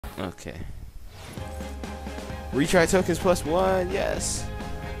Okay. Retry tokens +1. Yes.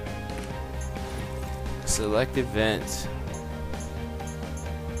 Select event.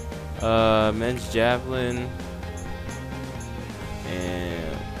 Men's Javelin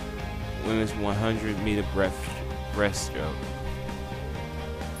and women's 100-meter breaststroke.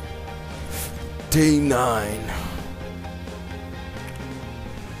 Day 9.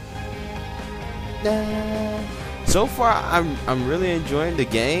 So far, I'm really enjoying the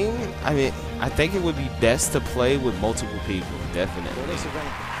game. I mean, I think it would be best to play with multiple people. Definitely. Well, this event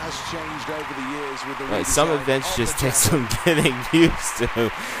has changed over the years with the some events just take some getting used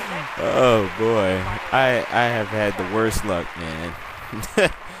to. Oh boy, I have had the worst luck, man.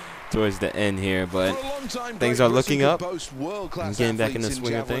 Towards the end here, but things are looking up. I'm getting back in the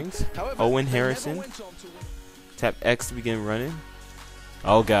swing of things. Owen Harrison. Tap X to begin running.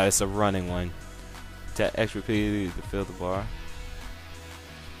 Oh god, it's a running one. Tap X repeatedly to fill the bar.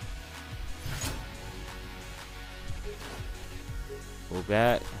 Go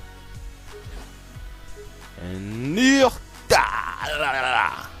back. And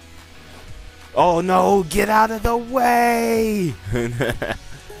oh no, get out of the way!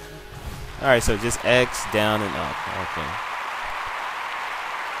 Alright, so just X, down, and up. Okay.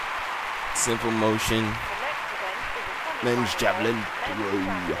 Simple motion. Men's Javelin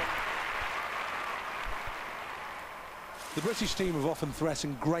throw. The British team have often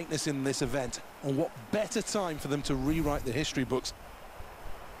threatened greatness in this event, and what better time for them to rewrite the history books.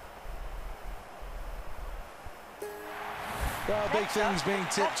 Well, big things being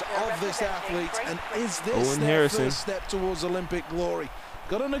tipped of this athlete, and is this Owen their Harrison. first step towards Olympic glory?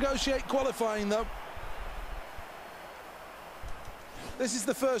 Got to negotiate qualifying, though. This is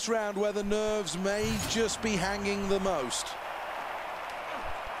the first round where the nerves may just be hanging the most.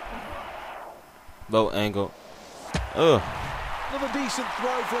 Low angle. Ugh. Another decent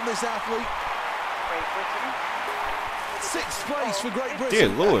throw from this athlete. Sixth place for Great Britain. Dear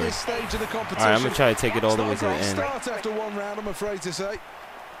Lord. At this stage of the competition. All right, I'm gonna try to take it all the way to the end. Start after one round, I'm afraid to say.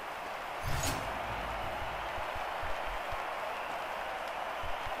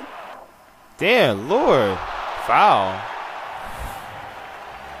 Dear Lord. Foul.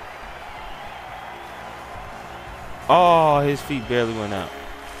 Oh, his feet barely went out.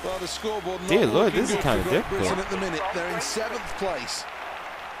 Well, the scoreboard. Dear Lord, this is kind of difficult. At the minute, they're in 7th place.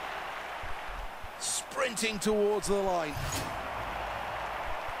 Sprinting towards the line.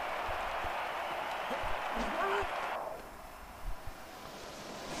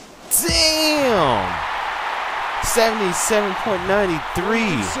 Damn!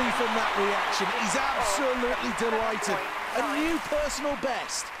 77.93. See from that reaction, he's absolutely delighted. A new personal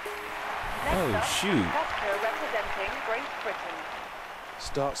best. Oh shoot! Representing Great Britain.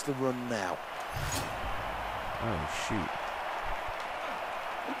 Starts the run now. Oh shoot!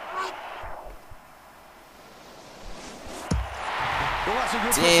 Well, that's a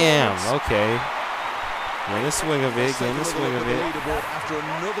good Damn. performance. Okay. Getting the swing of it. Getting the Let's take a swing look of at the it. leaderboard after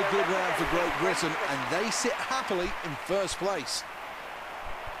another good round for Great Britain, and they sit happily in 1st place.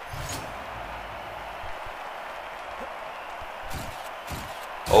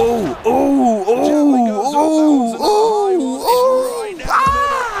 Oh! Oh! Oh! Oh! Oh! Oh!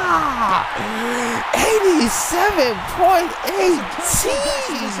 Ah!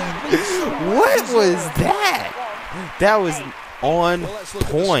 87.18. What was that? That was on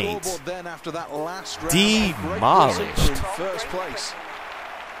point. Demolished. First place.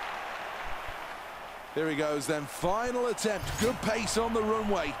 Here he goes then. Final attempt. Good pace on the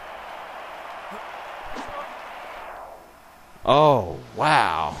runway. Oh,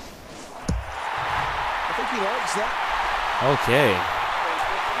 wow. I think he likes that. Okay.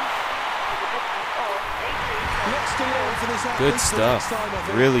 Looks to learn for this athlete Good for next stuff. time, I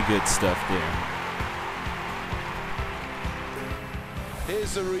think. Really good stuff there.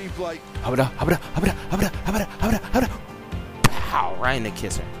 Here's the replay. Pow, right in the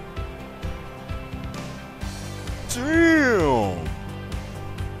kisser. Damn.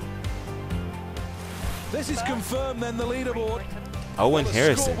 This is confirmed then, the leaderboard. Owen The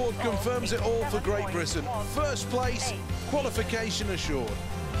Harrison. scoreboard confirms it all for Great Britain. First place, qualification assured.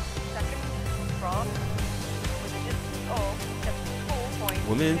 Second, France, with a distance of 74.0.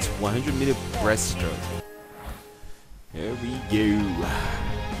 Women's 100-meter breaststroke. Here we go.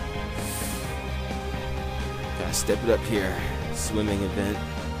 Gotta step it up here. Swimming event.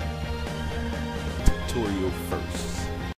 Tutorial first.